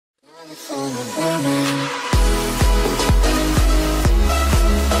Hey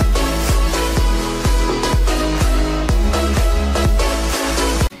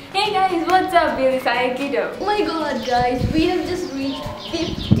guys, what's up? This is Siakito. Oh my god guys, we have just reached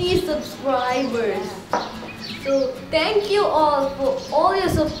 50 subscribers. So thank you all for all your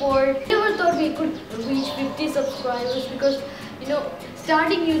support. We never thought we could reach 50 subscribers because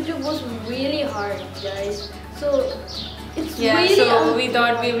starting YouTube was really hard guys. So it's really so we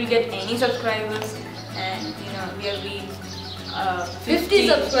thought we will get any subscribers, and we have reached 50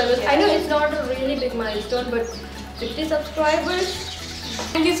 subscribers. Yeah. I know it's not a really big milestone, but 50 subscribers.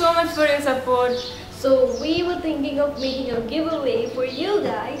 Thank you so much for your support. So we were thinking of making a giveaway for you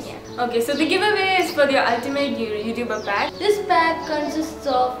guys. Yeah. Okay, so the giveaway is for the ultimate YouTuber pack. This pack consists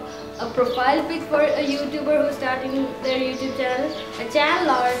of a profile pic for a YouTuber who's starting their YouTube channel, a channel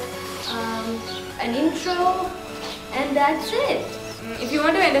art, an intro, and that's it. If you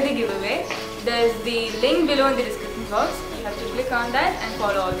want to enter the giveaway, there's the link below in the description box. You have to click on that and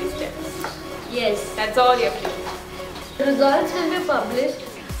follow all these steps. Yes. That's all you have to do. The results will be published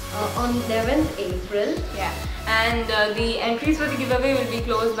on 11th April. Yeah. And the entries for the giveaway will be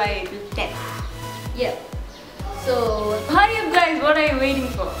closed by April 10th. Yeah. So hurry up guys, what are you waiting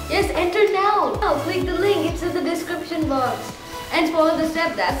for? yes, enter now. Now click the link, it's in the description box. And follow the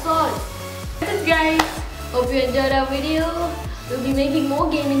step, that's all. That's it guys. Hope you enjoyed our video. We'll be making more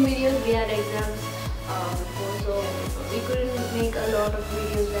gaming videos. We had exams before, so we couldn't make a lot of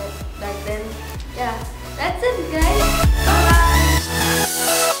videos back then. Yeah, that's it guys.